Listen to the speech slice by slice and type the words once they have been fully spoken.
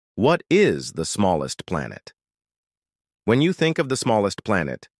What is the smallest planet? When you think of the smallest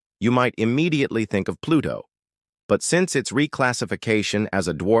planet, you might immediately think of Pluto. But since its reclassification as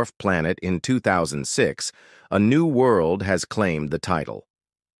a dwarf planet in 2006, a new world has claimed the title.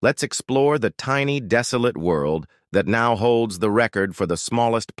 Let's explore the tiny, desolate world that now holds the record for the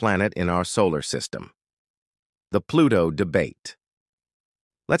smallest planet in our solar system. The Pluto debate.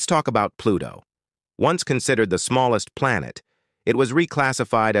 Let's talk about Pluto. Once considered the smallest planet, it was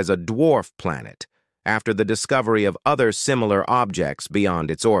reclassified as a dwarf planet after the discovery of other similar objects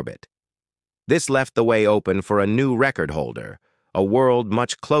beyond its orbit. This left the way open for a new record holder, a world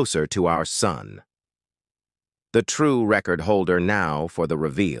much closer to our Sun. The true record holder now for the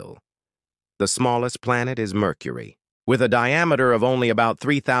reveal. The smallest planet is Mercury. With a diameter of only about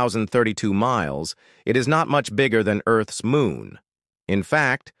 3,032 miles, it is not much bigger than Earth's moon. In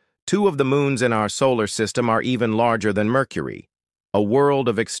fact, two of the moons in our solar system are even larger than Mercury, a world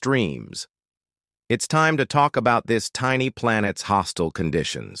of extremes. It's time to talk about this tiny planet's hostile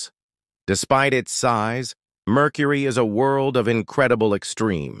conditions. Despite its size, Mercury is a world of incredible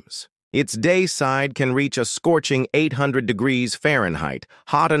extremes. Its day side can reach a scorching 800 degrees Fahrenheit,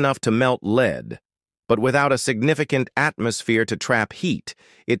 hot enough to melt lead. But without a significant atmosphere to trap heat,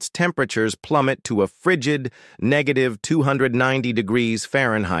 its temperatures plummet to a frigid negative 290 degrees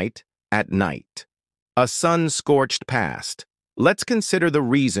Fahrenheit at night. A sun-scorched past. Let's consider the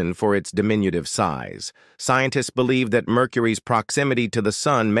reason for its diminutive size. Scientists believe that Mercury's proximity to the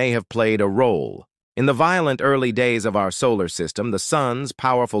sun may have played a role. In the violent early days of our solar system, the sun's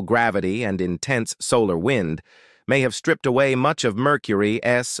powerful gravity and intense solar wind may have stripped away much of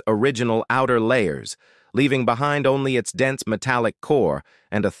Mercury's original outer layers, leaving behind only its dense metallic core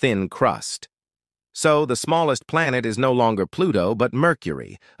and a thin crust. So, the smallest planet is no longer Pluto, but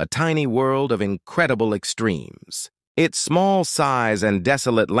Mercury, a tiny world of incredible extremes. Its small size and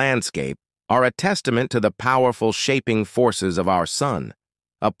desolate landscape are a testament to the powerful shaping forces of our Sun,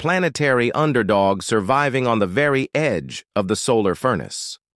 a planetary underdog surviving on the very edge of the solar furnace.